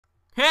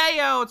Hey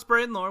yo, it's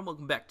Braden Lord.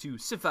 Welcome back to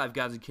Civ 5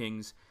 Gods and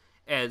Kings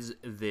as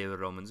the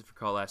Romans. If you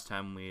recall, last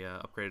time we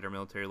upgraded our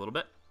military a little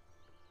bit.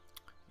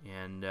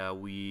 And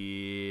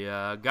we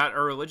got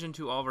our religion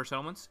to all of our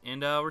settlements.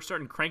 And we're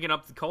starting cranking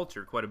up the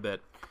culture quite a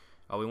bit.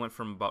 We went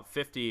from about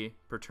 50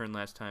 per turn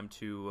last time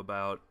to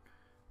about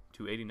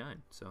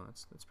 289. So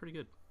that's pretty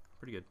good.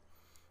 Pretty good.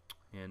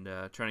 And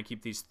trying to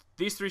keep these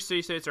three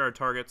city-states are our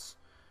targets.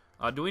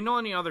 Do we know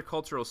any other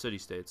cultural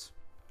city-states?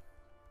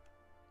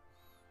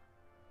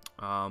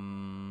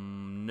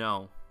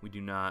 No, we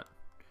do not.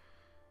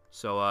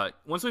 So,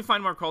 once we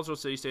find more cultural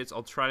city-states,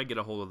 I'll try to get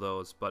a hold of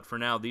those. But for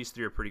now, these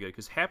three are pretty good,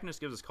 because happiness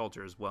gives us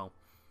culture as well.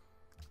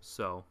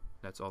 So,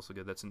 that's also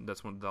good. That's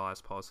one of the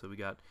last policy we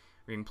got.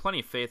 We're getting plenty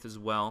of faith as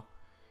well.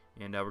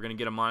 And we're going to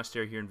get a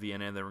monastery here in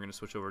Vienna, and then we're going to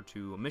switch over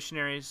to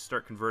missionaries,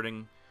 start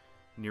converting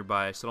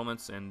nearby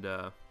settlements, and,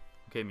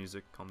 okay,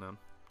 music, calm down.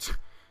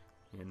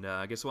 And,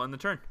 I guess we'll end the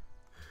turn.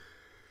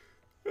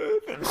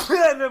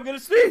 And I'm going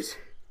to sneeze!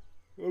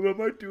 Well, I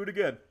might do it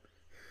again.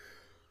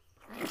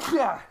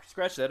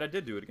 Scratch that. I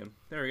did do it again.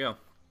 There we go.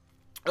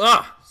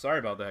 Sorry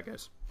about that,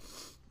 guys.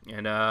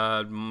 And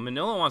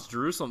Manila wants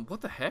Jerusalem.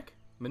 What the heck?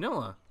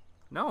 Manila?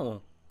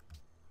 No.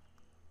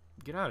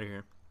 Get out of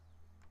here.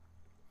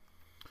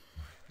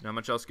 Not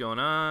much else going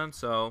on.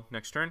 So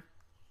next turn.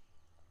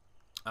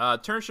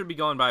 Turn should be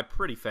going by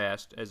pretty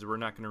fast, as we're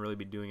not going to really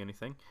be doing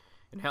anything.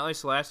 And Haile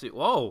Selassie.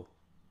 Whoa.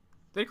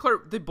 They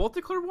both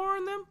declared war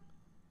on them?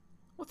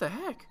 What the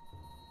heck?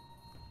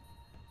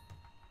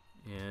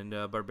 And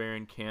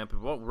barbarian camp.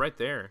 Whoa, right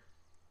there.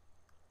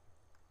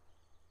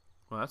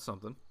 Well, that's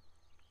something.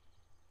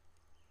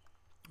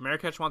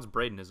 Marrakech wants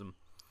Bradenism.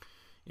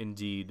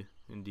 Indeed,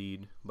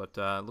 indeed. But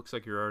looks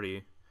like you're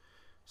already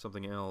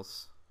something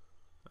else.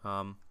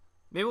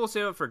 Maybe we'll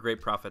save it for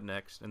Great Prophet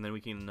next, and then we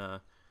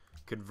can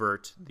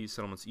convert these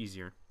settlements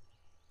easier.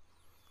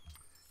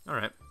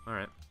 Alright,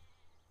 alright.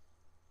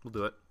 We'll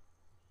do it.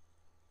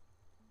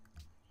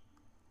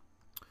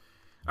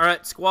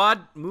 Alright,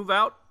 squad, move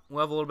out. We'll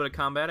have a little bit of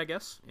combat, I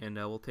guess, and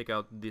we'll take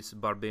out this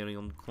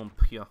barbarian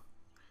clump here.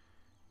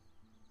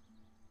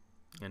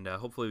 And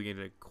hopefully we get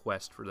a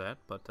quest for that,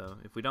 but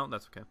if we don't,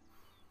 that's okay.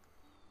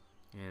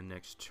 And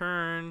next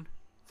turn,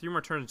 3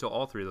 more turns until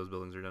all 3 of those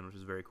buildings are done, which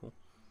is very cool.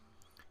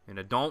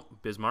 And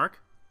don't,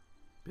 Bismarck,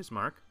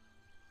 Bismarck,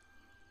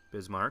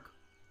 Bismarck,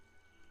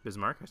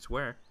 Bismarck, I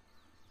swear.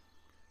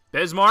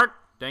 Bismarck!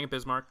 Dang it,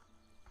 Bismarck.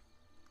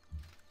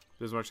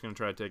 Bismarck's going to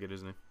try to take it,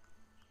 isn't he?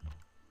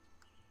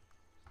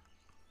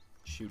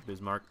 Shoot,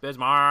 Bismarck.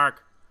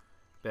 Bismarck!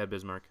 Bad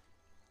Bismarck.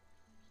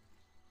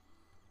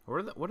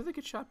 What did they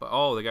get shot by?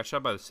 Oh, they got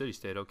shot by the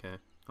city-state. Okay.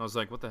 I was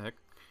like, what the heck?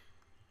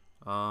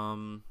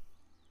 I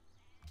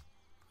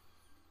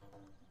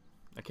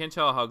can't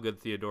tell how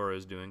good Theodora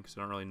is doing, because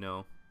I don't really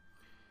know.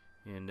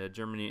 And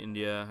Germany and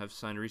India have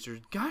signed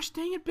research. Gosh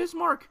dang it,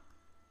 Bismarck!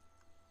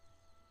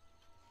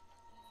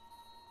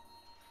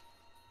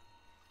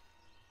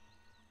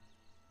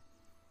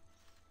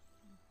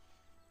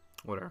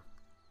 Whatever.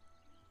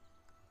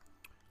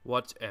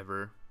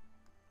 Whatever.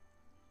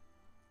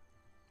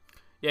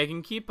 Yeah,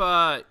 you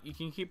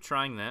can keep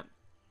trying that,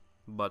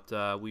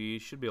 but we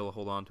should be able to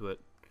hold on to it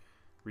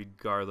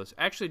regardless.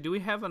 Actually, do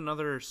we have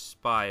another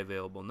spy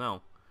available?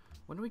 No.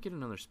 When do we get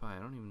another spy? I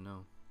don't even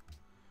know.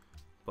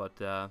 But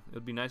it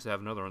would be nice to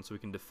have another one so we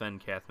can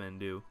defend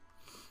Kathmandu.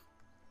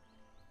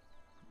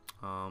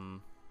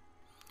 Well,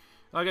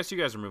 I guess you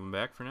guys are moving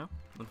back for now,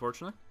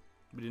 unfortunately.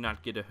 We did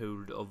not get a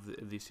hold of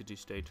the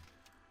city-state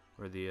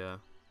or the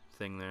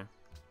thing there.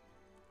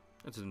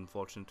 That's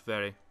unfortunate.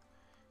 Very,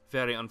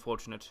 very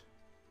unfortunate.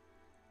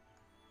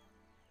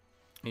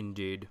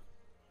 Indeed.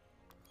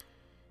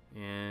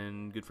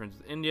 And good friends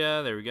with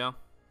India. There we go.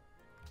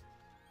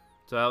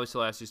 So Haile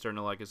Selassie's starting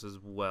to like us as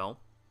well.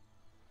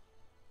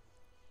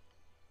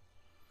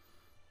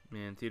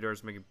 Man,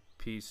 Theodore's making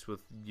peace with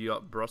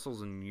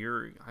Brussels and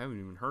Uri. I haven't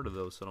even heard of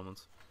those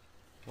settlements.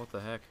 What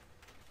the heck?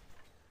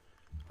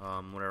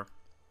 Whatever.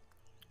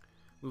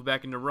 Move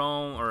back into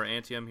Rome, or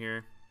Antium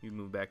here. You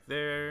move back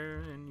there,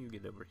 and you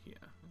get over here.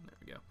 And there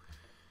we go.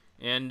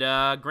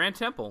 And Grand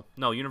Temple.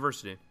 No,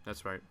 University.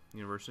 That's right.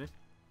 University.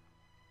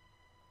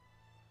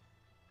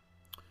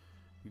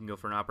 You can go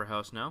for an opera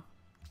house now.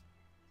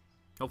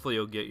 Hopefully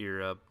you'll get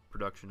your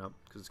production up,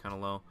 because it's kind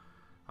of low.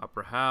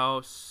 Opera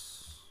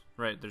house.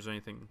 Right, there's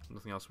nothing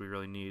else we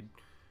really need.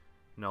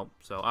 Nope.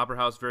 So, opera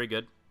house, very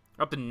good.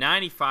 Up to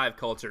 95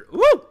 culture.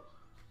 Woo!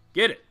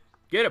 Get it.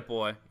 Get it,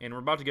 boy. And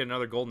we're about to get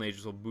another Golden Age,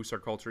 which will boost our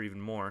culture even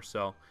more,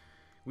 so...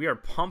 We are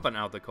pumping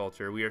out the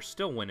culture. We are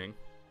still winning.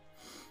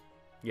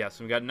 Yes,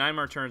 we've got 9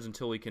 more turns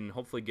until we can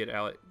hopefully get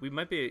allied. We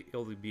might be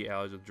able to be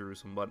allies with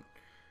Jerusalem, but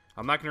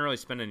I'm not going to really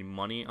spend any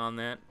money on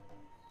that.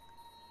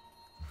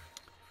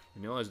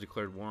 Manila has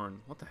declared war on...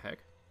 What the heck?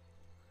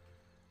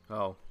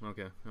 Oh,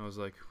 okay. I was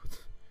like, what the...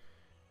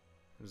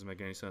 That doesn't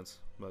make any sense.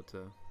 But,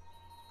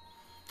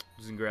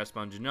 losing grasp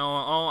on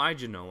Genoa. Oh, I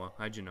Genoa.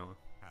 Happiness.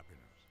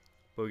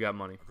 But we got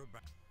money.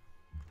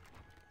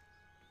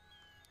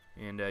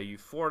 And you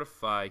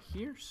fortify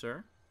here,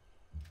 sir.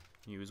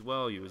 You as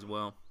well, you as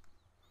well.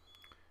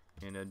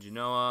 And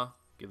Genoa,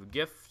 give a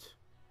gift.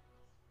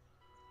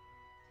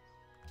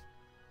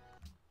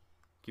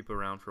 Keep it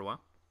around for a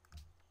while.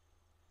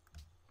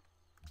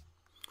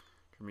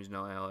 Germany's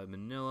now allied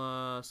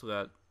Manila.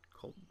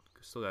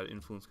 Still got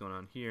influence going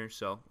on here.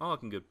 So, all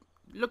looking good.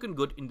 Looking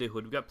good in the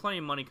hood. We've got plenty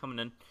of money coming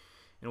in.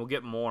 And we'll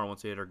get more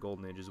once we hit our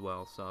golden age as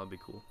well. So, that'll be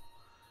cool.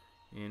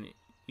 In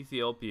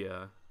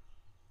Ethiopia.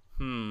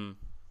 I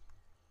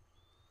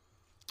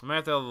might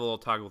have to have a little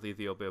talk with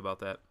Ethiopia about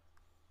that.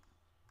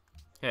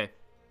 Hey.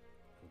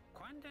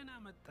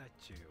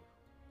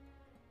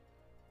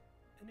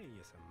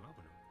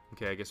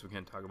 Okay, I guess we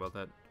can't talk about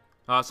that.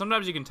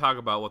 Sometimes you can talk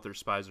about what their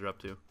spies are up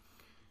to.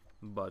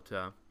 But,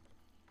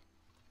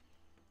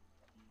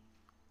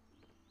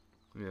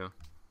 yeah.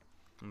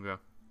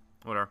 Okay.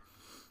 Whatever.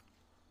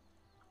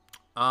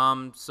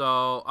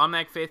 So,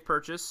 automatic faith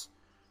purchase.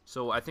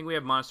 So, I think we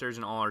have monasteries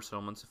in all our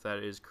settlements, if that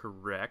is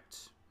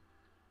correct.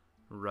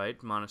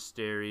 Right.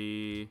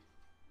 Monastery.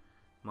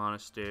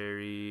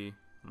 Monastery.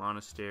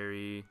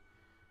 Monastery.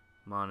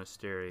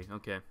 Monastery.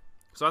 Okay.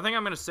 So, I think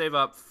I'm going to save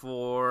up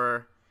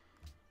for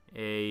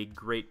a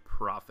great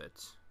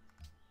prophet.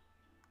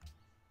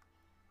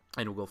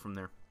 And we'll go from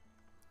there.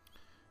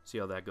 See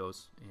how that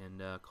goes.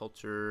 And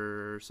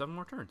culture, 7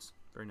 more turns.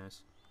 Very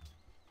nice.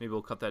 Maybe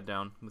we'll cut that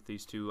down with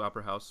these two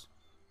opera house.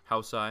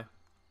 House-I.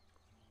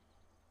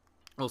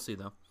 We'll see,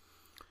 though.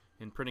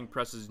 And printing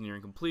press is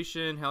nearing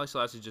completion. Haile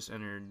Selassie just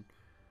entered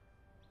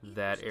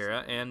that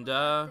era. And,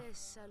 do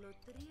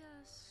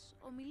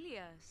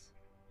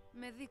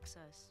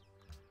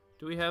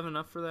we have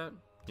enough for that?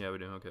 Yeah, we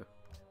do. Okay.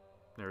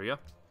 There we go. A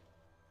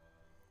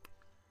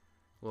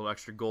little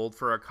extra gold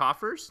for our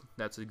coffers.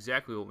 That's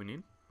exactly what we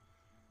need.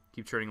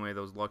 Keep turning away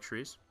those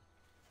luxuries.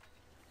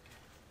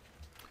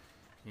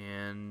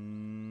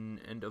 And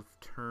end of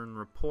turn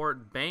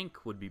report.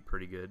 Bank would be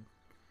pretty good.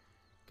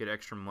 Get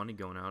extra money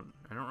going out.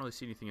 I don't really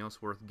see anything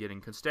else worth getting.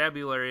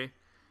 Constabulary.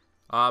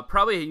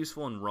 Probably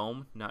useful in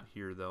Rome. Not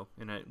here, though.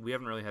 And we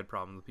haven't really had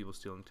problems with people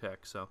stealing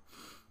tech, so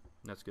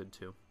that's good,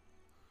 too.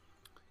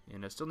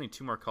 And I still need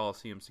 2 more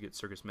Colosseums to get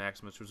Circus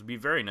Maximus, which would be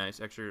very nice.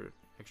 Extra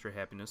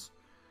happiness.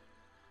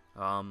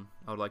 I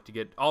would like to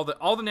get all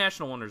the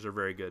national wonders are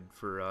very good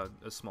for a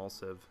small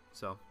civ,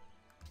 so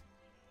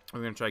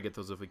we're gonna try to get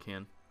those if we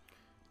can.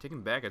 Take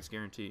them back, it's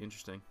guaranteed.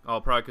 Interesting.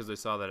 Oh, probably because they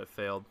saw that it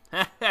failed.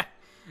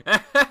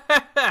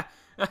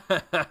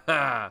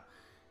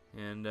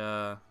 And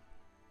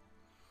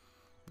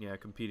yeah,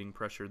 competing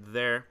pressure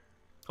there.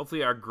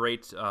 Hopefully, our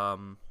great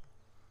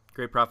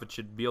prophet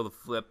should be able to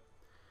flip.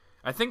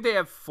 I think they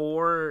have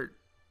 4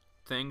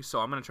 things, so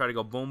I'm gonna try to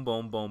go boom,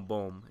 boom, boom,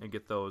 boom, and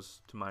get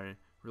those to my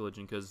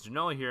religion, because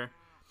Genoa here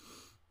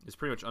is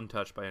pretty much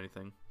untouched by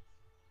anything,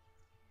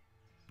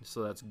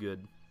 so that's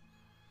good.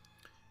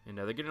 And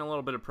they're getting a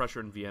little bit of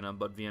pressure in Vienna,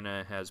 but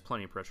Vienna has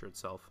plenty of pressure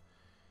itself,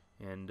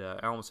 and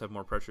I almost have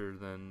more pressure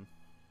than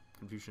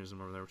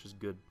Confucianism over there, which is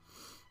good.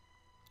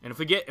 And if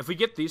we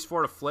get these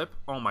 4 to flip,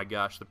 oh my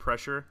gosh, the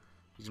pressure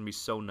is gonna be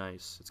so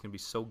nice. It's gonna be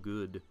so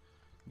good,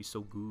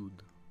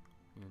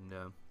 and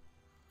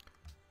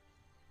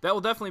that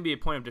will definitely be a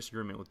point of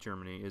disagreement with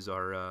Germany, is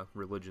our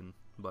religion,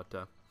 but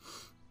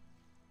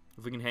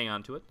if we can hang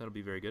on to it, that'll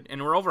be very good.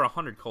 And we're over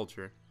 100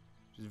 culture,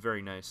 which is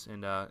very nice.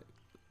 And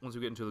once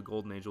we get into the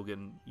Golden Age, we'll get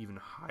an even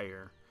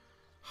higher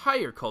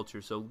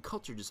culture. So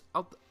culture just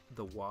out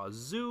the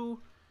wazoo.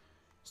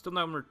 Still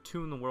number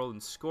 2 in the world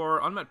in score.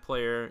 Unmet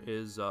player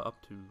is up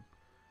to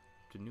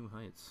new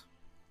heights.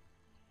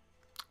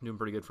 Doing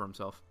pretty good for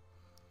himself.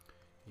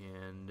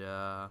 And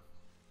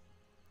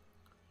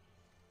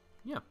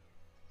yeah,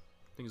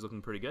 things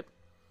looking pretty good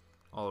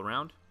all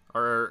around.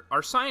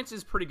 Our science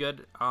is pretty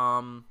good.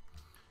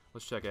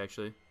 Let's check,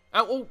 actually.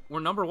 Oh, we're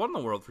number 1 in the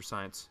world for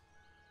science.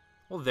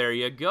 Well, there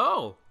you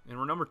go. And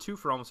we're number 2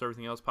 for almost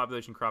everything else.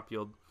 Population, crop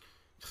yield.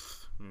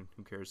 Who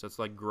cares? That's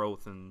like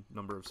growth and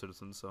number of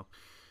citizens. So,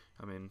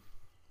 I mean,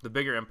 the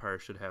bigger empire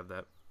should have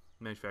that.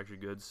 Manufactured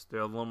goods. They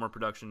have a little more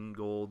production,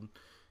 gold,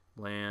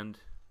 land,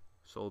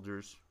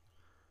 soldiers.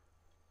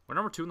 We're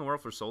number 2 in the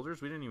world for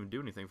soldiers. We didn't even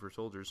do anything for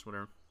soldiers.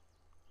 Whatever.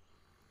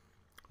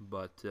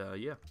 But,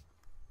 yeah.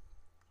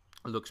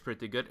 It looks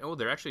pretty good. Oh,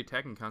 they're actually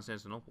attacking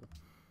Constantinople.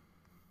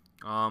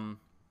 That's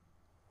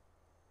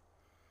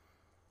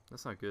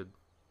not good.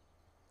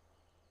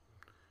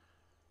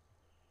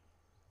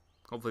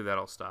 Hopefully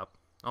that'll stop.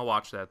 I'll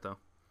watch that, though.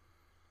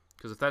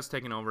 Because if that's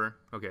taken over...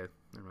 Okay,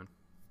 never mind.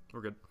 We're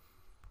good.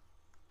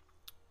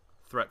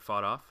 Threat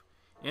fought off.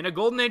 And a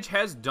Golden Age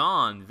has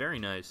dawned. Very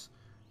nice.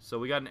 So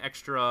we got an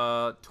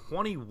extra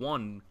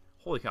 21...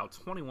 Holy cow,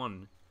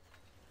 21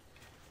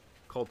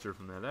 culture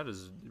from that. That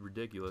is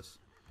ridiculous.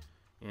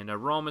 And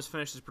Rome has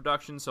finished its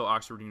production, so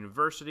Oxford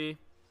University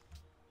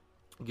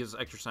gives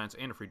us extra science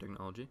and a free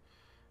technology.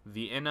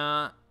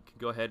 Vienna can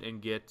go ahead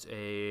and get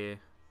a...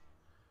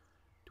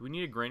 Do we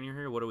need a granier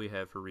here? What do we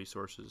have for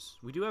resources?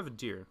 We do have a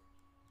deer.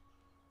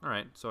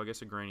 Alright, so I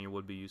guess a granier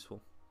would be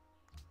useful.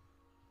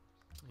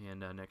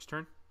 And next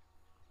turn.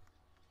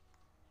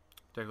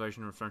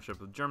 Declaration of friendship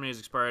with Germany has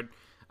expired.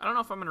 I don't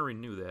know if I'm going to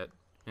renew that.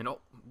 And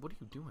oh, what are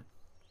you doing?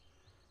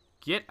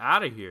 Get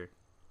out of here.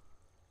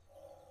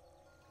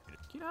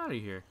 Get out of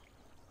here.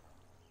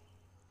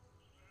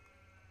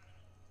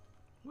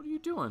 What are you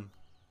doing?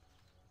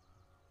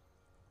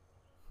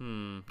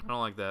 I don't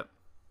like that.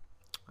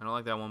 I don't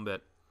like that one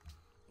bit.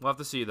 We'll have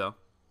to see, though.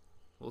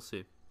 We'll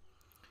see.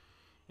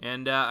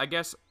 And I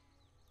guess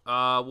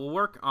we'll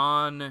work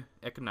on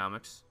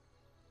economics.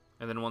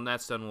 And then when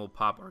that's done, we'll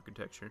pop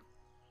architecture.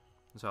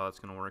 That's how that's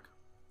going to work.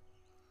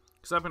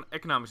 Because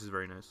economics is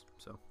very nice.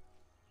 So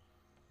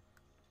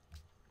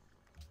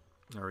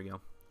there we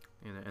go.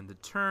 And end the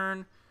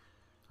turn.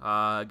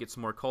 Get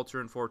some more culture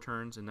in 4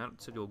 turns. And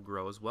that city will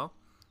grow as well.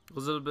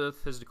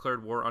 Elizabeth has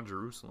declared war on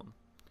Jerusalem.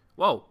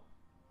 Whoa.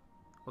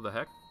 What the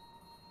heck?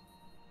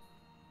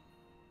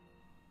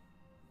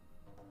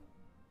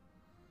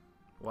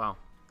 Wow.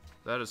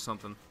 That is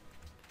something.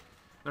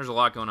 There's a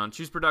lot going on.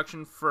 Choose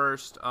production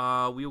first.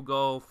 We'll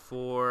go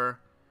for,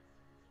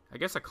 I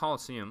guess, a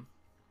Colosseum.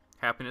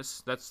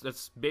 Happiness.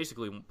 That's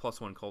basically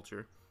 +1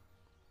 culture.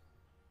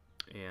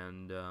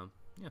 And,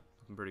 yeah,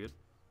 looking pretty good.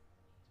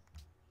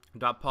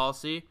 Adopt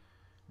policy.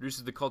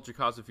 Reduces the culture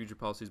cost of future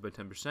policies by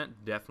 10%.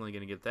 Definitely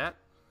going to get that.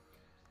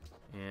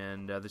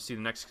 And they see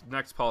the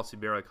next policy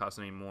barely costs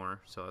any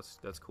more, so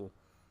that's cool.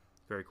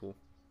 Very cool.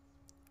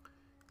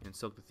 And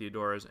Silk the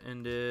Theodora has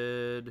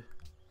ended.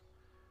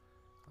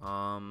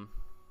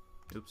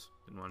 Oops,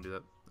 didn't want to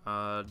do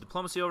that.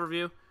 Diplomacy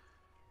overview.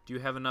 Do you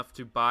have enough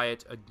to buy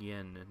it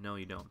again? No,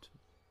 you don't.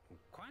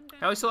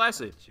 Haile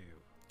Selassie,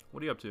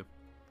 what are you up to?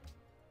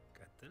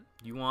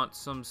 You want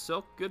some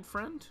silk, good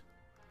friend?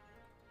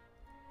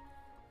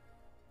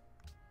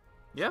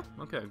 Yeah?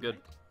 Okay, good.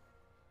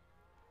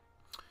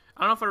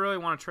 I don't know if I really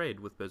want to trade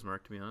with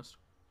Bismarck, to be honest.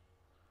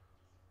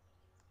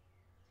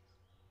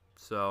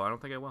 So, I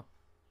don't think I will.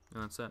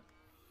 And that's it.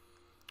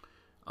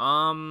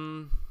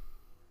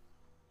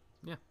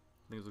 Yeah. I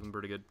think it's looking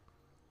pretty good.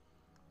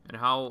 And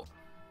how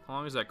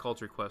long is that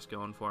culture quest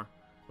going for?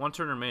 1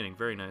 turn remaining.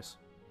 Very nice.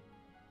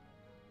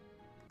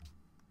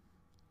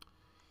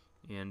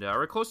 And are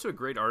we close to a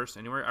great artist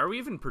anywhere? Are we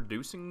even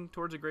producing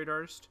towards a great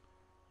artist?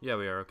 Yeah,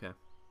 we are. Okay.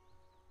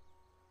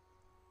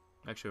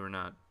 Actually, we're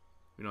not.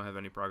 We don't have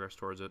any progress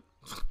towards it.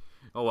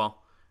 Oh,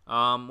 well.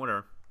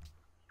 Whatever.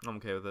 I'm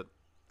okay with it.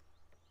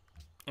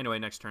 Anyway,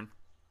 next turn.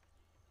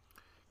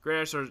 Great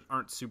artists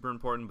aren't super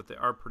important, but they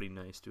are pretty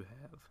nice to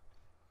have.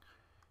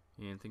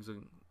 And things like...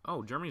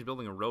 Oh, Germany's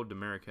building a road to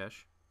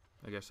Marrakesh.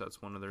 I guess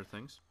that's one of their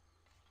things.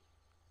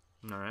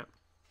 Alright.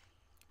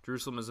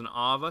 Jerusalem is in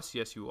awe of us.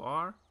 Yes, you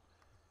are.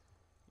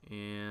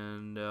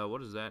 And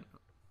what is that?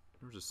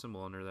 There's a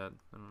symbol under that.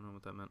 I don't know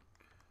what that meant.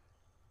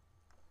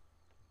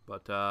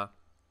 But,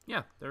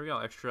 yeah, there we go.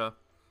 Extra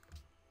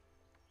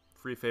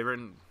free favorite.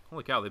 And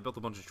holy cow, they built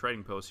a bunch of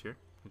trading posts here.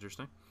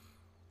 Interesting.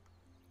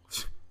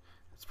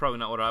 It's probably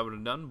not what I would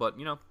have done, but,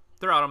 you know,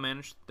 they're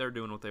auto-managed. They're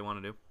doing what they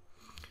want to do.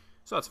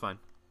 So that's fine.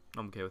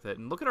 I'm okay with it.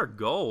 And look at our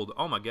gold.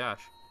 Oh, my gosh.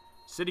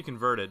 City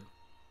converted.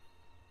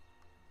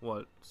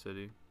 What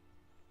city?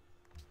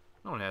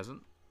 No, it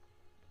hasn't.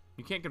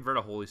 You can't convert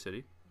a holy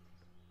city.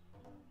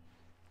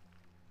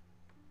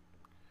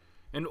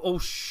 And, oh,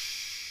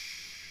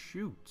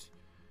 shoot.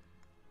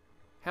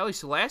 Haile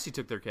Selassie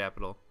took their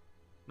capital.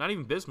 Not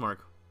even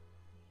Bismarck.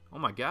 Oh,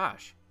 my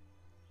gosh.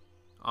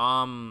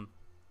 Well,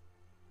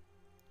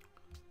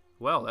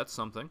 that's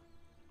something.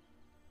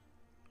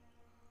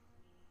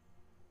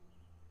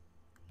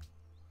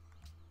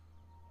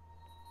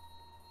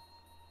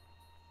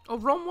 Oh,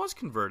 Rome was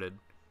converted.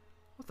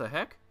 What the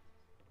heck?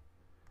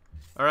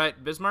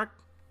 Alright, Bismarck.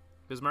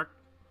 Bismarck.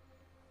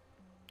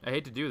 I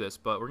hate to do this,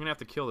 but we're going to have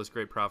to kill this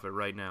great prophet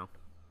right now.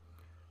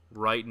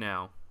 Right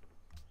now.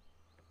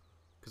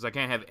 Because I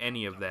can't have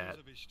any of that.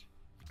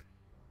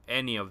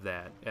 Any of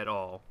that at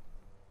all.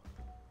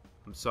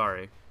 I'm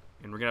sorry.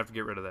 And we're going to have to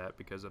get rid of that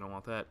because I don't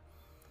want that.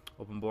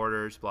 Open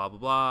borders, blah, blah,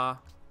 blah.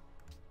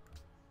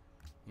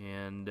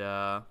 And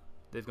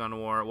they've gone to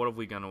war. What have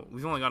we gone to?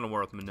 We've only gone to war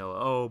with Manila.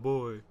 Oh,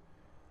 boy.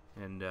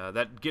 And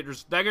that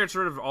gets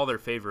rid of all their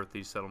favor with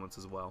these settlements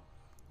as well,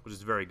 which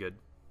is very good.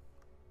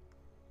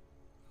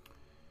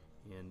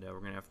 And we're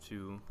going to have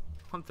to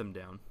hunt them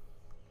down.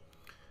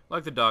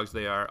 Like the dogs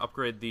they are.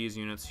 Upgrade these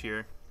units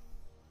here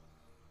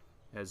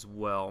as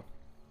well,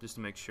 just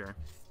to make sure.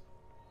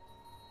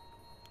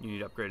 You need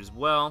to upgrade as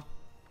well.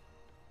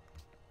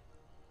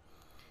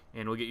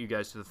 And we'll get you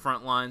guys to the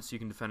front line so you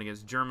can defend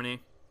against Germany.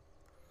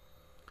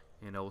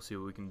 And we'll see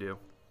what we can do.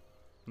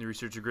 New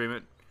research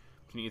agreement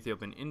between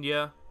Ethiopia and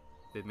India.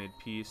 They've made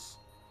peace.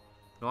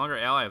 No longer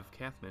ally of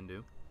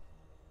Kathmandu.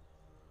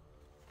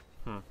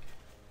 Oh,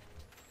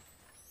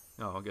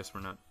 I guess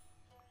we're not.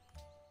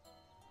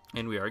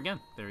 And we are again.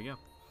 There we go.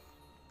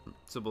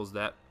 Simple as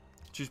that.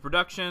 Choose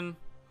production.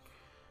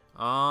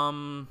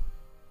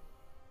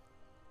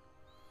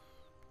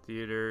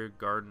 Theater,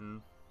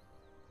 garden.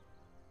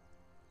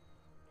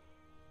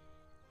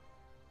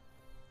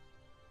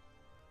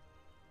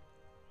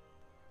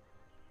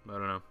 I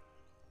don't know.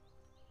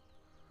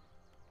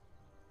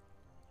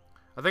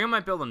 I think I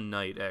might build a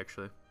knight,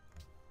 actually.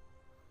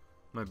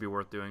 Might be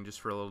worth doing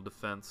just for a little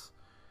defense.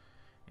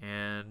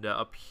 And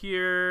up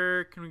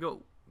here, can we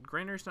go?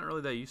 Granary's not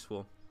really that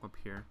useful up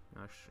here,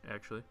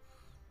 actually.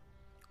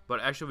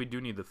 But actually, we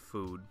do need the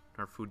food.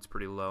 Our food's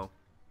pretty low.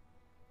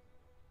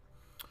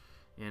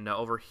 And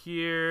over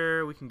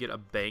here, we can get a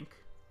bank.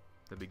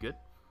 That'd be good.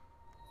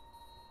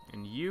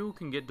 And you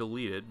can get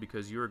deleted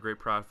because you're a great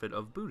prophet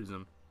of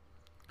Buddhism.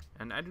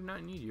 And I do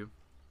not need you.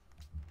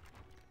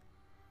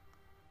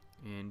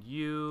 And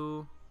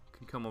you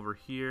can come over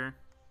here.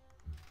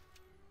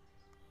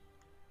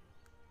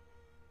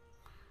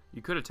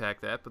 You could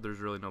attack that, but there's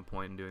really no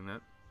point in doing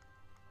that.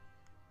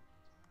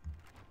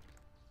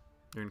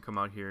 You're going to come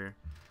out here,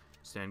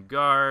 stand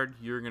guard.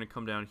 You're going to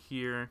come down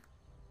here,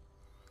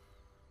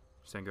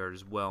 stand guard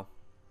as well.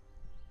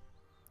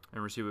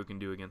 And we'll see what we can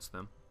do against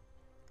them.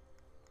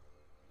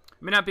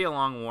 It may not be a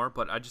long war,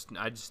 but I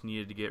just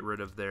needed to get rid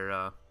of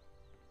their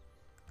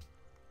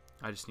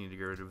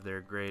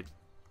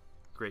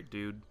great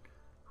dude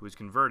who is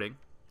converting,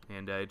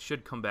 and it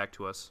should come back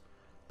to us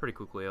pretty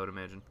quickly, I would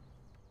imagine.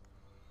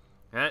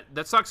 And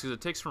that sucks because it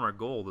takes from our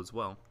gold as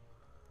well.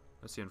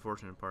 That's the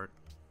unfortunate part.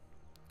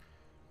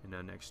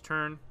 And next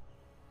turn,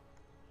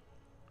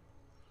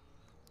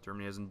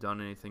 Germany hasn't done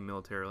anything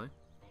militarily,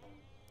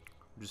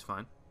 which is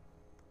fine.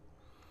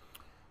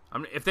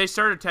 If they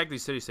start to attack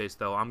these city-states,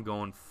 though, I'm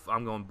going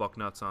buck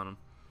nuts on them.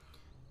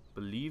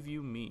 Believe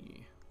you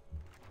me.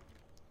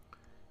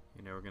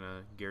 And now we're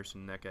gonna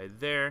garrison that guy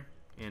there.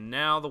 And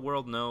now the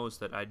world knows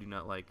that I do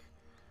not like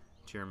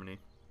Germany.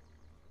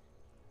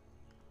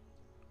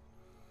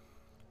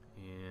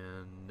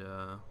 And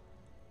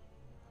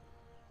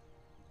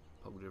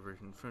public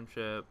diversion,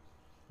 friendship,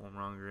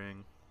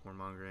 warmongering,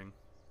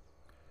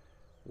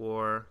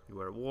 war.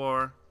 You are at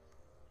war.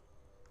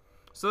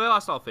 So they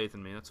lost all faith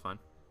in me. That's fine.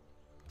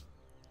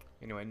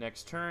 Anyway,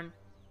 next turn.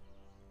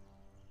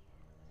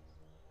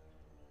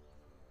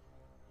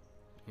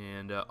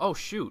 And oh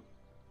shoot,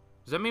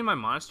 does that mean my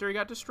monastery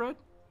got destroyed?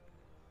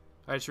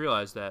 I just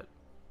realized that.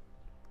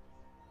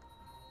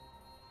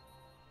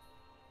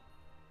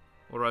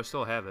 Or do I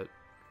still have it?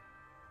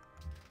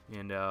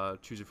 And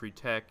choose a free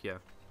tech, yeah.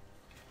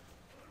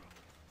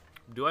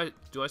 Do I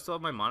still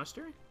have my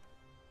monastery?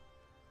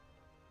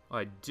 Oh,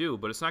 I do,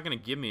 but it's not going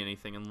to give me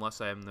anything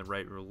unless I am the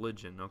right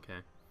religion. Okay,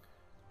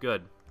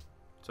 good.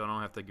 So I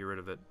don't have to get rid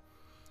of it.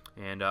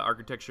 And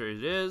architecture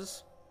it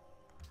is.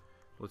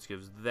 Let's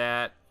give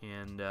that,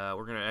 and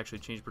we're going to actually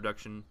change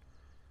production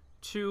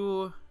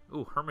to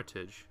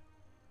Hermitage.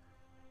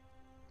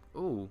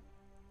 Ooh,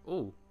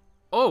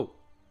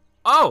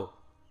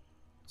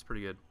 it's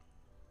pretty good.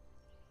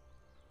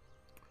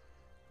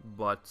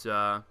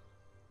 But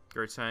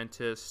Great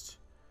Scientist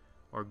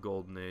or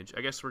Golden Age.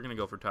 I guess we're gonna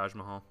go for Taj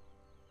Mahal.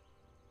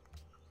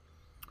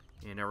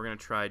 And now we're gonna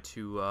try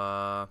to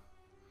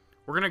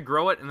we're gonna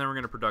grow it, and then we're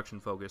gonna production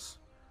focus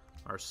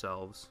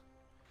ourselves.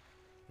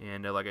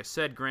 And like I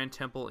said, Grand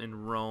Temple in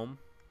Rome.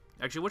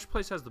 Actually, which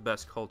place has the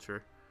best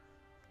culture?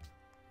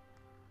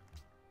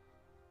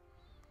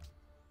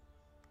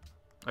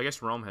 I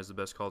guess Rome has the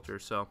best culture,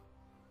 so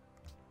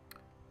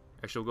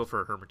actually we'll go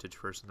for a Hermitage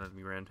first, and then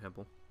the Grand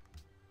Temple.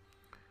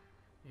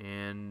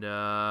 And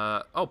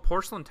oh,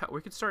 Porcelain Tower.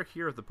 We could start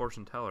here with the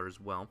Porcelain Tower as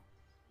well.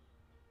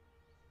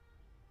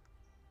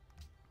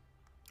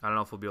 I don't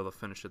know if we'll be able to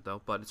finish it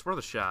though, but it's worth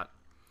a shot.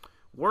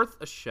 Worth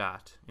a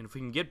shot. And if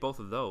we can get both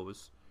of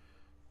those,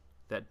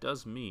 that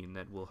does mean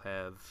that we'll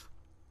have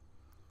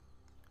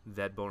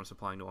that bonus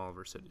applying to all of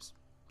our cities.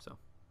 So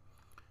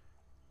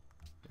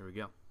there we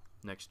go.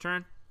 Next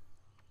turn.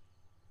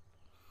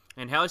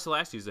 And Haile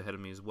Selassie is ahead of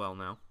me as well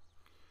now.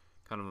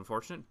 Kind of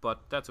unfortunate,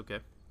 but that's okay.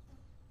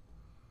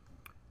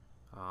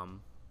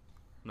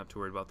 Not too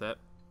worried about that.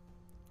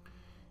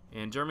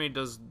 And Germany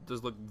does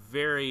look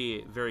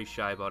very, very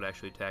shy about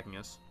actually attacking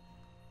us.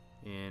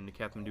 And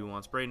Kathmandu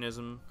wants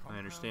Brainism. I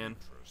understand.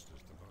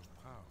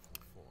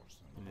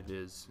 And it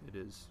is.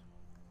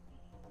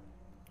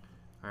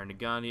 Alright,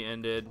 Nagandi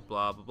ended.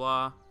 Blah, blah,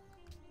 blah.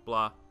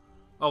 Blah.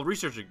 Oh,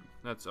 researching.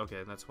 That's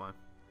okay. That's fine.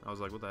 I was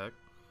like, what the heck?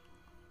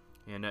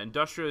 And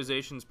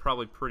industrialization is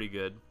probably pretty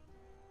good.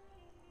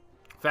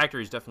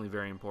 Factory is definitely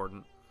very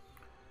important.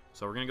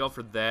 So we're going to go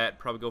for that.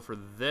 Probably go for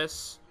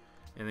this.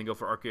 And then go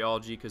for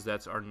archaeology because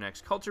that's our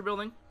next culture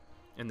building.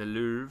 And the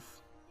Louvre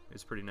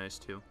is pretty nice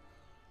too.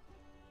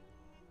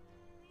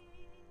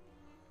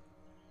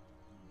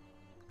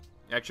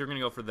 Actually, we're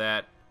going to go for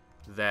that,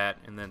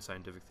 and then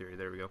scientific theory.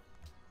 There we go.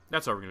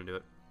 That's how we're going to do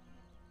it.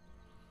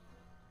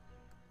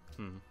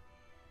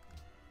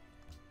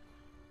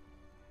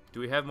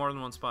 Do we have more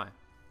than one spy?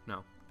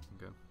 No.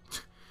 Okay.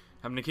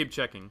 I'm going to keep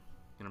checking.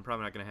 And I'm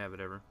probably not going to have it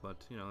ever.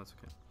 But, you know, that's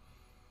okay.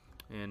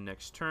 And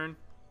next turn.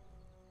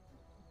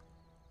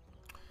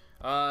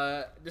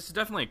 This is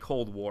definitely a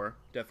Cold War.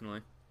 Definitely.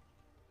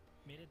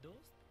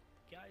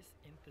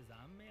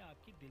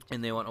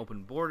 And they want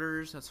open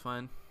borders. That's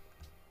fine.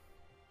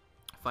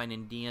 Fine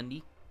and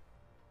dandy.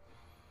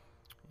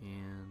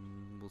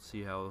 And we'll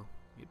see how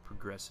it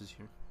progresses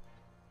here.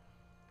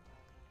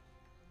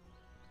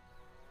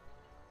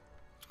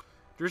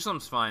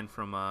 Jerusalem's fine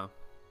from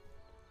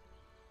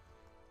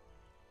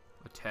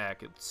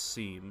attack, it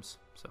seems.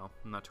 so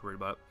I'm not too worried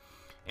about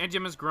it.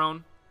 Antium has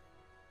grown,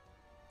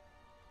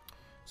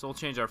 so we'll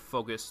change our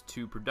focus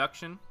to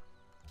production.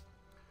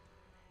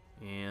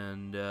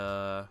 And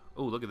oh,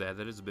 look at that!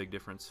 That is a big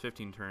difference.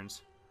 15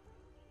 turns.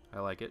 I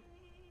like it.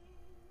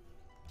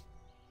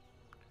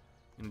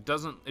 And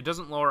it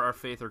doesn't lower our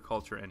faith or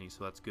culture any,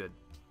 so that's good.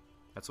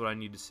 That's what I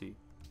need to see.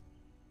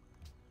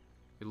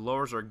 It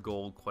lowers our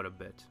gold quite a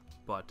bit,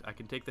 but I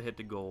can take the hit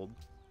to gold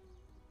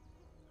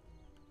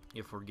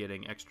if we're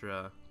getting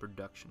extra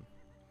production.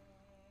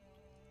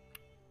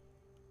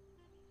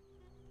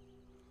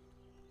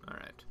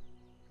 Alright.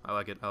 I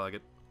like it, I like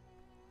it.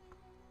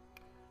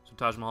 So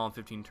Taj Mahal in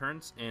 15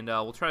 turns, and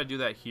we'll try to do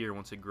that here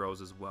once it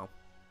grows as well.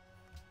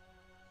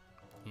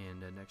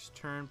 And next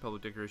turn,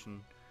 public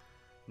decoration,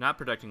 not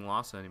protecting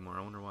Lhasa anymore.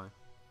 I wonder why.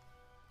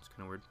 It's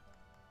kind of weird.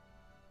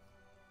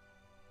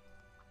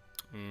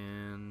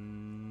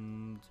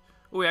 And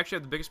oh, we actually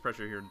have the biggest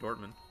pressure here in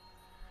Dortmund.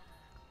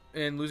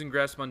 And losing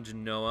grasp on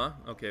Genoa.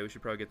 Okay, we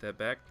should probably get that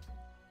back.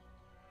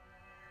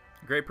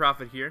 Great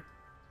profit here.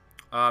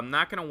 I'm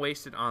not going to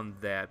waste it on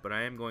that, but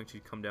I am going to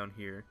come down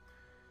here,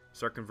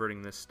 start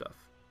converting this stuff,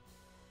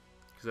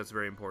 because that's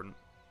very important.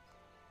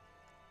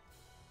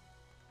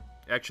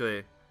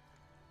 Actually,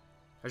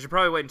 I should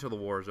probably wait until the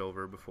war is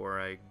over before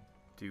I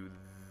do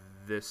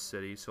this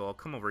city. So I'll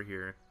come over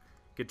here,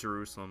 get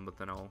Jerusalem, but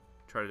then I'll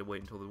try to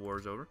wait until the war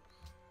is over.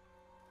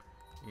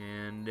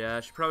 And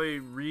I should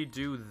probably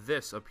redo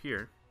this up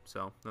here.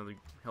 So another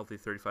healthy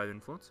 35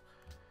 influence.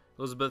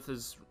 Elizabeth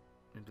is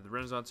into the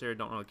Renaissance area.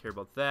 Don't really care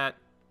about that.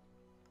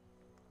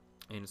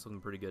 And it's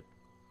looking pretty good.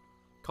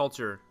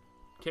 Culture,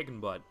 kicking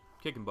butt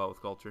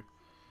with culture.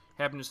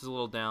 Happiness is a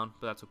little down,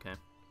 but that's okay.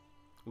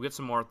 We'll get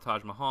some more with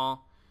Taj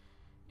Mahal.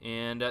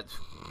 And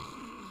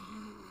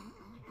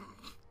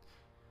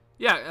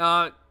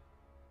yeah,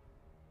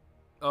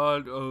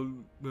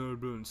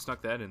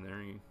 snuck that in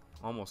there.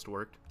 Almost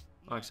worked.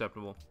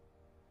 Unacceptable.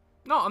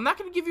 No, I'm not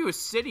going to give you a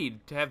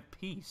city to have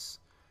peace.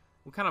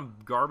 What kind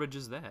of garbage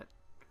is that?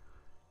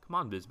 Come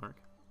on, Bismarck.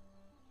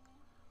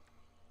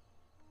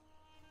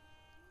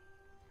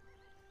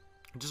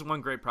 Just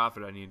one great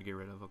profit I need to get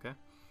rid of, okay?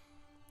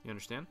 You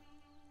understand?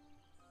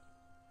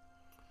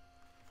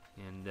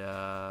 And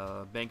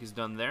bank is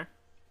done there.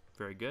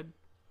 Very good.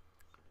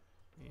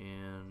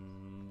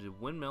 And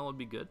windmill would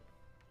be good.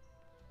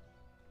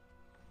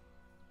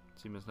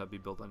 So you must not be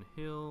built on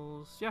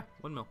hills. Yeah,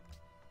 windmill.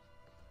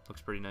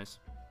 Looks pretty nice.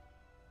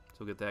 So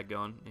we'll get that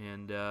going.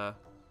 And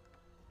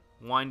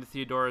wine to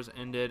Theodora's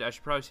ended. I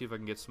should probably see if I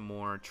can get some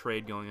more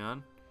trade going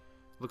on.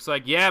 Looks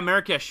like, yeah,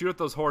 Marrakesh, shoot at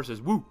those horses.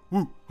 Woo,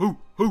 woo, hoo,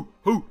 hoo,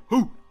 hoo,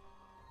 hoo.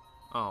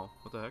 Oh,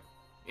 what the heck?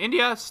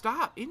 India,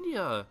 stop.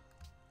 India.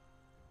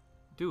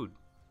 Dude,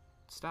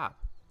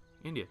 stop.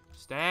 India,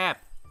 stop.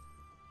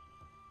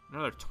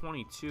 Another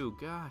 22.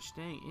 Gosh,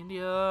 dang,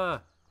 India.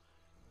 Oh,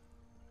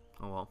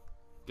 well.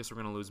 Guess we're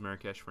going to lose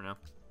Marrakesh for now.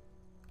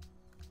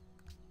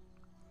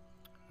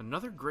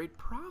 Another great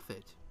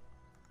profit.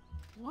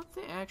 What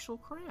the actual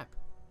crap?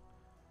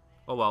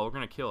 Oh, well, we're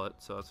going to kill it,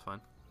 so that's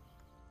fine.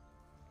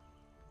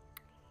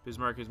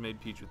 Bismarck has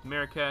made peace with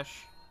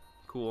Marrakesh.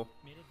 Cool.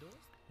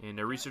 And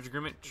a research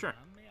agreement? Sure.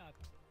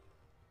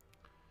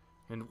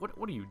 And what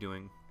are you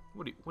doing?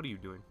 What are you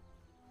doing?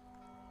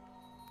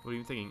 What are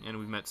you thinking? And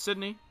we've met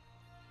Sydney.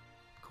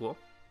 Cool,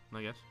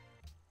 I guess.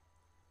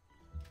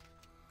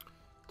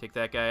 Take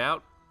that guy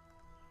out.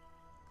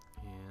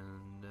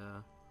 And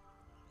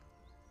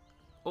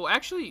oh,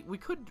 actually, we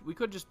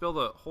could just build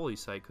a holy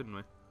site, couldn't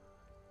we?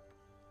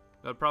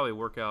 That'd probably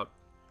work out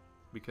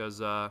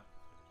because I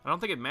don't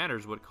think it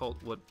matters what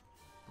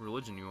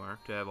religion you are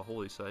to have a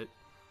holy site.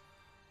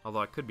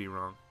 Although I could be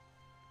wrong.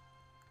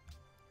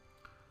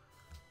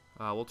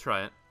 We'll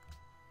try it.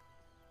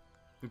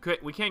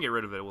 We can't get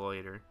rid of it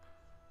later,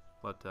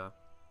 but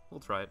we'll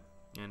try it.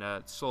 And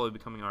it's slowly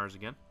becoming ours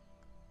again,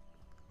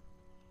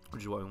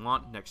 which is what we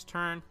want. Next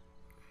turn.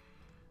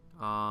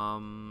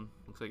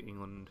 Looks like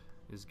England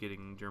is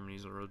getting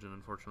Germany's religion,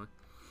 unfortunately.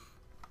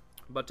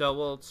 But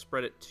we'll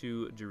spread it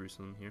to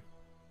Jerusalem here.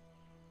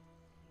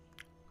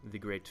 The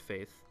Great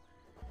Faith.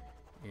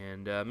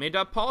 And made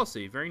up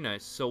policy. Very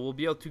nice. So we'll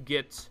be able to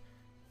get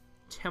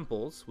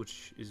temples,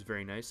 which is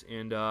very nice.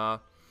 And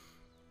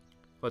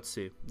let's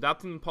see.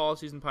 Adopting the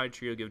policies in Pi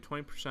Trio give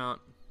 20%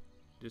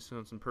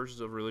 discounts and purchase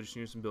of religious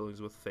units and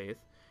buildings with faith.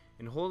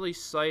 And holy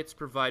sites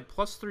provide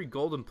 +3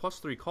 gold and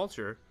 +3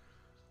 culture.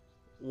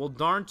 Well,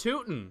 darn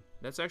tootin'.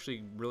 That's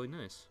actually really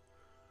nice.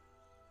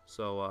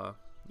 So,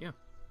 yeah.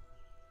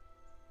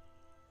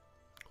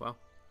 Wow.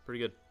 Pretty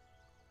good.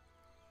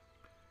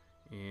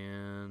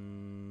 And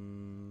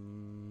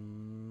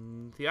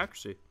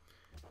theocracy.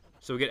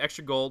 So we get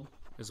extra gold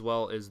as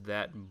well as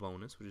that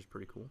bonus, which is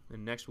pretty cool.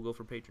 And next we'll go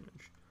for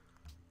patronage.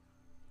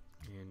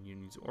 And you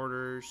need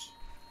orders.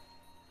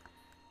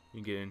 You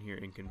can get in here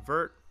and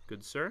convert.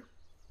 Good, sir.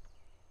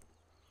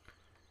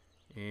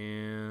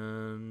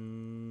 And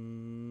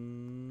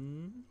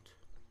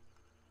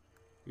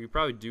you could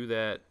probably do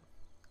that.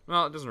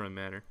 Well, it doesn't really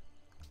matter.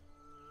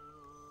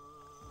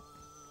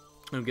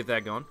 And get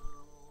that going.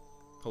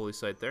 Holy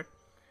site there.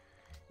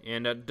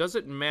 And does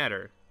it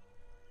matter?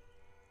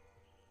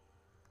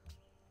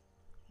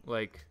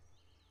 Like,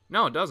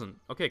 no, it doesn't.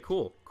 Okay,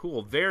 cool.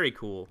 Cool. Very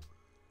cool.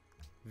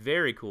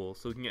 Very cool.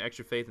 So we can get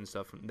extra faith and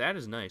stuff. That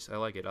is nice. I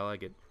like it. I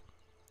like it.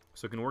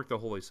 So it can work the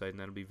holy site, and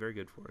that'll be very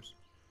good for us.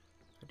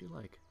 I do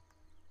like.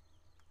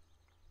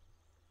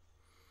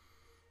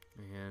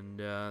 And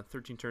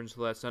 13 turns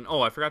till that's done.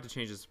 Oh, I forgot to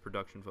change this to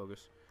production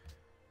focus.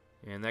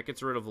 And that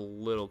gets rid of a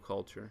little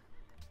culture.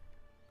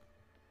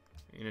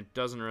 And it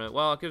doesn't really...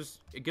 Well,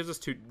 it gives us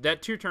two...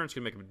 That 2 turns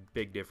can make a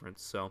big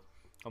difference, so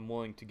I'm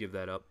willing to give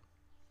that up.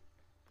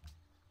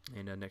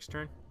 And next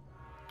turn.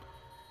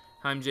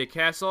 Heimjay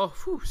Castle.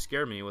 Whew,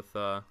 scare me with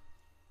that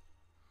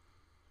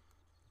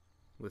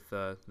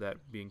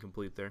being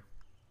complete there.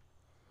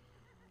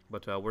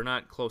 But we're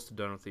not close to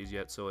done with these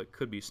yet, so it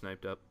could be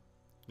sniped up.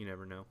 You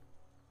never know.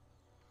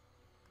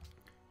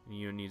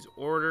 Unit needs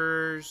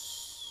orders.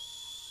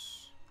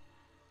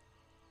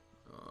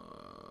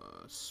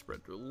 Spread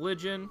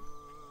religion.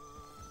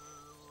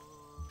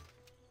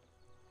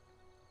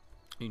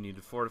 You need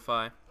to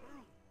fortify.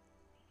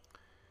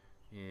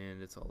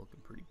 And it's all looking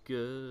pretty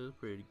good,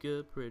 pretty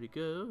good, pretty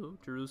good.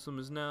 Jerusalem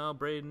is now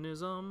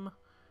Bradenism.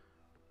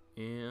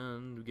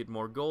 And we get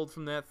more gold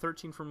from that.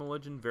 13 from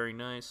religion, very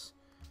nice.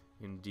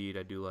 Indeed,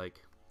 I do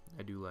like.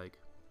 I do like.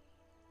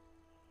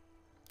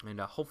 And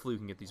hopefully we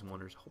can get these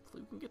wonders.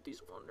 Hopefully we can get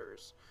these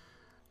wonders.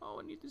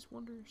 Oh, I need these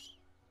wonders.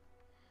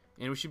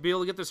 And we should be able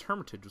to get this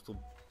hermitage. With the...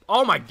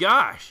 Oh my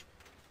gosh!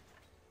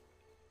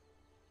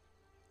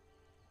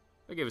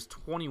 That gave us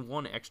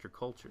 21 extra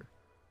culture.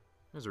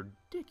 That is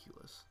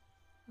ridiculous.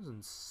 That is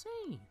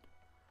insane.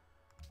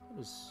 That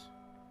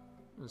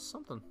is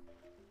something.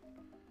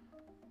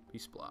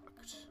 Peace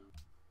blocked.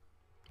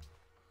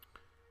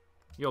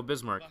 Yo,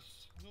 Bismarck.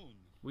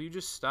 Will you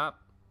just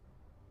stop?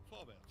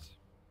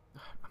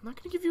 I'm not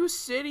going to give you a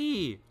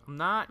city. I'm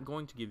not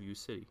going to give you a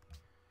city.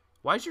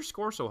 Why is your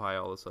score so high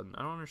all of a sudden?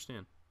 I don't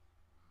understand.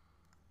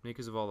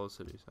 Because of all those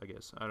cities, I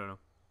guess. I don't know.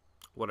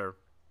 Whatever.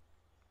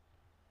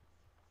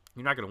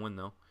 You're not going to win,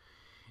 though.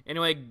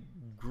 Anyway,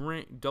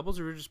 doubles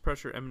the religious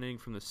pressure emanating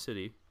from the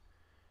city.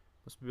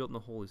 Must be built in the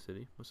holy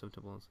city. Must have a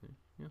temple in the city.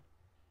 Yeah.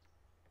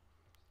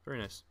 Very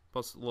nice.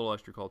 Plus a little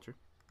extra culture.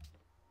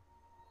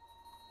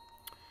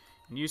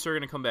 And you, sir, are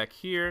going to come back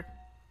here.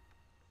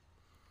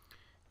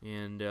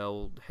 And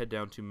we'll head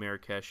down to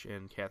Marrakesh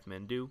and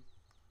Kathmandu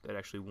that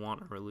actually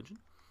want our religion.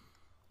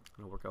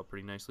 It'll work out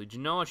pretty nicely.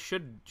 Genoa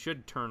should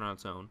turn on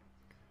its own.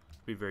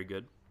 Be very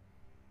good.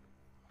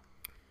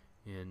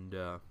 And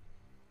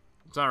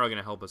it's not really going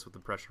to help us with the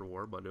pressure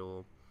war, but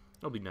it'll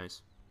be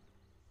nice.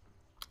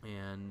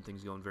 And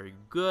things going very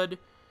good.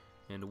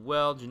 And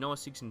well, Genoa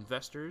seeks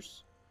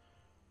investors.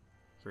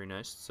 Very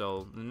nice.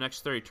 So in the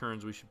next 30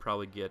 turns, we should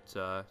probably get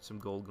some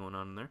gold going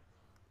on in there,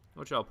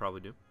 which I'll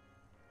probably do.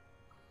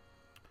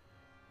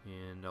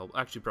 And I'll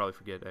actually probably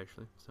forget,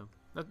 actually. So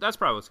that's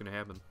probably what's going to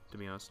happen, to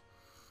be honest.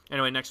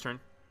 Anyway, next turn.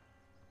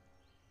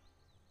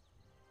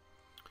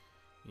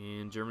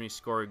 And Germany's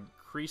score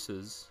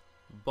increases,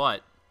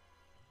 but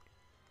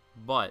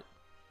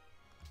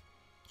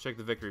check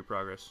the victory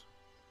progress.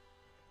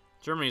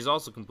 Germany's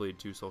also completed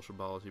 2 social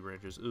policy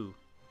branches. Ooh.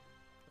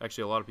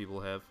 Actually, a lot of people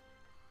have.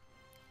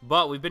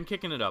 But we've been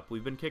kicking it up.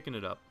 We've been kicking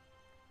it up.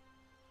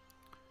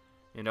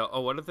 And,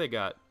 oh, what have they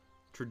got?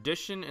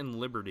 Tradition and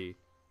liberty.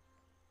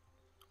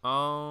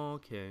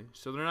 Okay.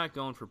 So they're not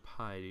going for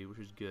piety, which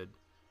is good.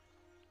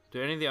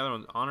 Do any of the other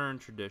ones? Honor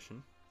and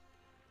tradition.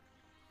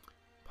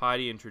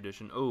 Piety and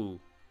tradition. Oh,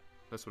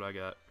 that's what I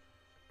got.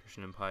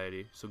 Tradition and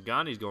piety. So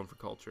Gandhi's going for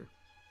culture.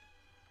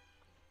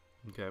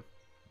 Okay.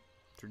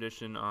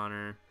 Tradition,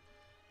 honor,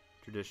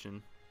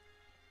 tradition.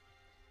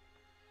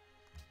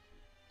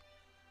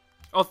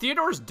 Oh,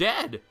 Theodore's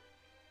dead!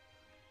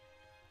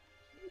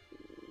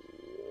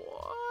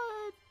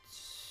 What?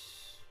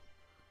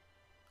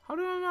 How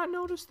did I not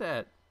notice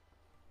that?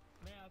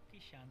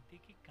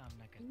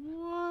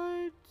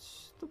 What?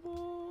 The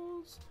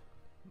balls?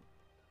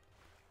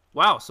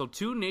 Wow, so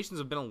 2 nations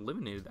have been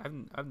eliminated.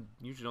 I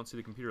usually don't see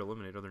the computer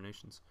eliminate other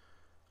nations.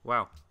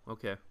 Wow,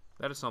 okay.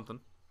 That is something.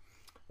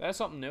 That is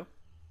something new.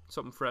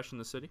 Something fresh in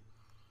the city.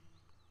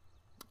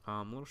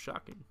 A little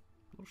shocking.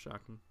 A little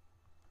shocking.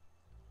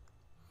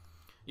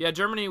 Yeah,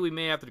 Germany we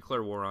may have to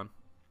declare war on.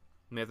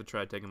 We may have to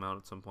try to take them out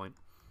at some point.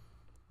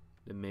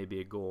 It may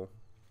be a goal.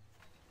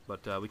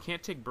 But we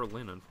can't take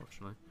Berlin,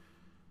 unfortunately.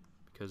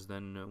 Because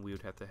then we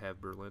would have to have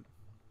Berlin.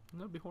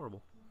 That would be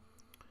horrible.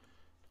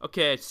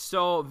 Okay,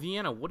 so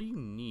Vienna, what do you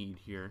need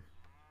here?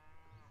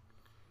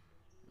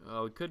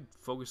 We could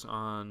focus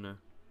on...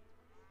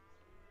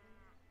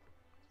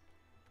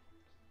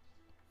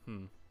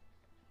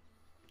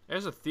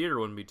 As a theater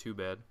wouldn't be too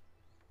bad.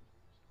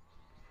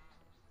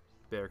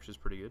 Barracks is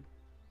pretty good.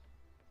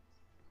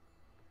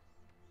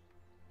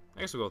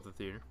 I guess we'll go with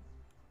the theater.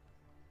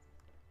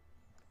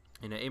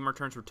 And 8 more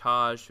turns for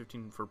Taj,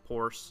 15 for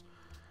Porce.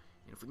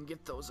 And if we can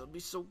get those, that'll be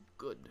so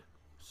good.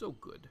 So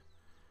good.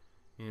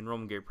 And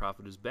Roman Gate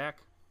Prophet is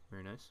back.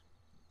 Very nice.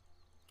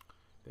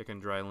 Back on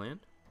dry land.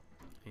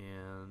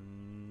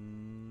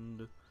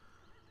 And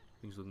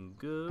Things looking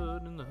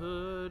good in the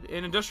hood.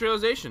 And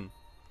industrialization.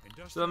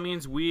 So that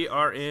means we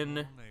are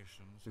in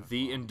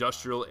the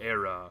industrial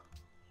era.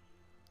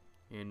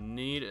 And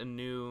need a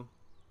new...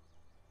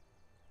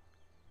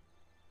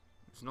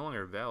 It's no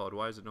longer valid.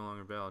 Why is it no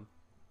longer valid?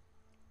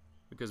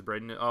 Because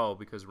Braden... Oh,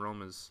 because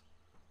Rome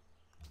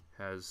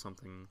has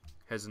something...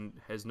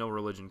 Has no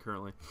religion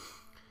currently.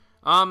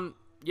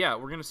 Yeah,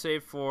 we're going to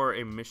save for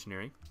a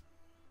missionary.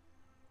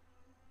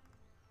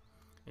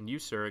 And you,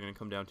 sir, are going to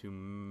come down to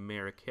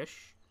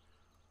Marrakesh.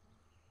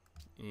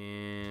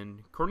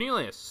 And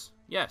Cornelius,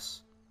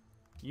 yes.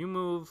 You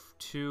move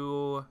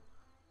to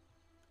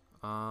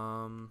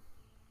Kathmandu.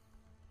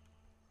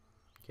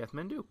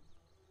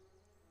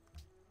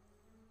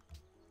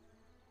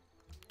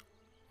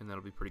 And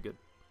that'll be pretty good.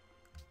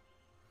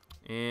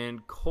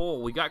 And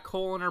coal. We got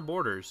coal on our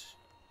borders.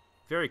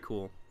 Very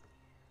cool.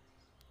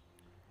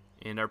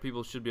 And our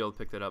people should be able to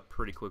pick that up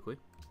pretty quickly.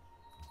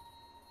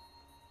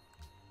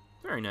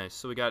 Very nice.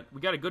 So we got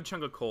a good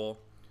chunk of coal.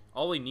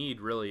 All we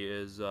need really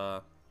is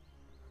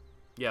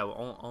yeah,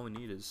 well, all we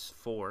need is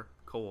 4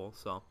 coal.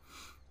 So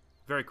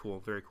very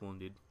cool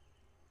indeed.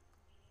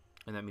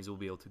 And that means we'll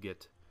be able to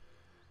get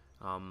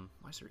why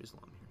is there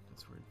Islam here?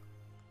 That's weird.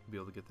 We'll be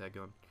able to get that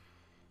going.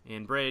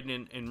 And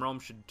Braden and Rome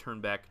should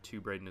turn back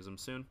to Bradenism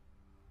soon.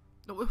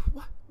 No,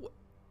 what?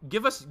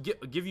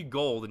 Give you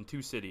gold in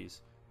 2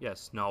 cities.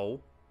 Yes.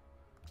 No.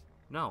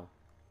 No.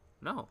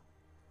 No.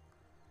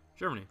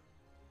 Germany.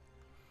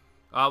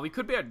 We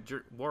could be at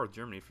war with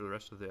Germany for the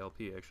rest of the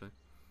LP, actually.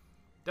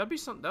 That'd be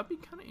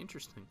kind of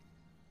interesting.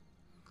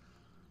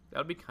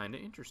 That'd be kind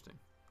of interesting.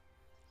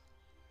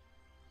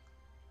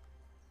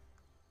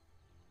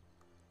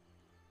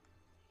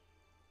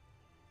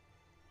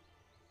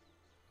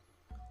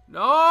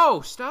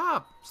 No!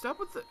 Stop! Stop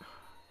with the...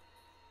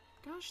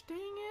 Gosh dang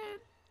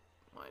it!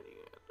 Why do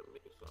you have to be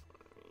so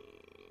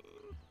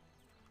mean?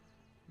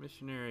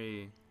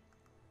 Missionary...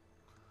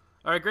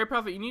 Alright, Great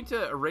Prophet, you need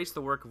to erase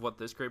the work of what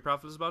this Great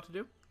Prophet is about to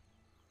do.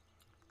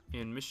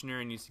 And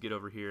Missionary needs to get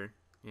over here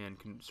and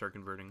start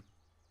converting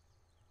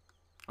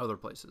other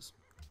places.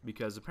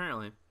 Because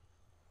apparently,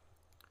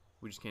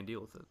 we just can't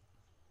deal with it.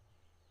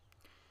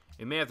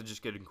 It may have to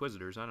just get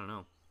Inquisitors, I don't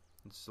know.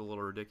 It's a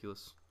little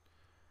ridiculous.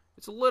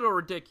 It's a little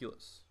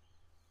ridiculous.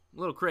 A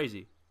little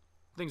crazy.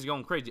 Things are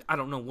going crazy. I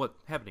don't know what's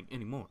happening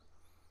anymore.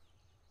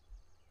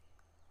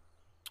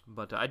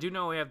 But I do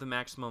know we have the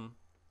maximum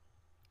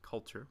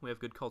culture. We have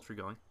good culture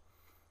going.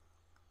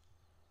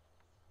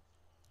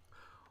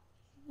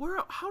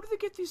 How do they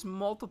get these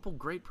multiple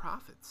great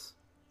prophets?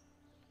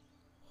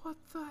 What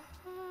the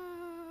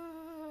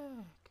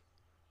heck?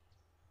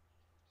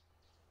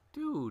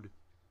 Dude.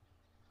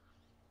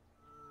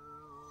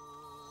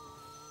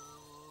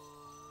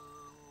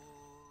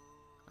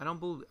 I don't...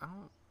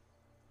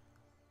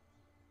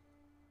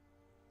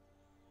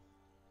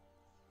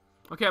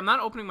 Okay, I'm not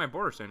opening my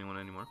borders to anyone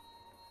anymore.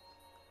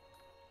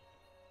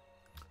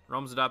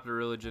 Rome's adopted a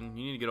religion.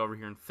 You need to get over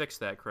here and fix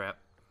that crap.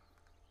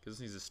 Because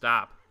this needs to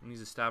stop. It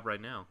needs to stop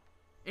right now.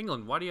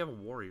 England, why do you have a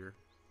warrior?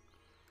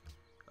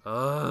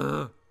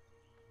 No,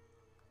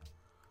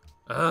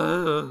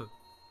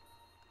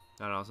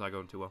 it's not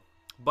going too well.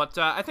 But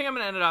I think I'm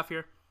going to end it off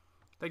here.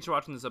 Thanks for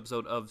watching this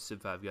episode of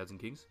Civ 5 Gods and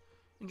Kings.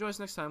 Enjoy us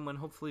next time when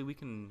hopefully we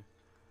can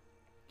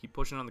keep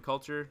pushing on the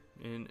culture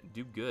and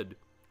do good.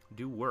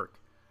 Do work.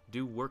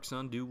 Do work,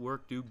 son. Do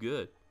work. Do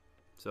good.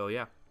 So,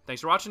 yeah.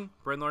 Thanks for watching.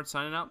 Braden Lawrence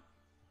signing out.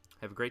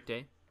 Have a great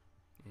day.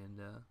 And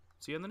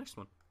see you on the next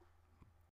one.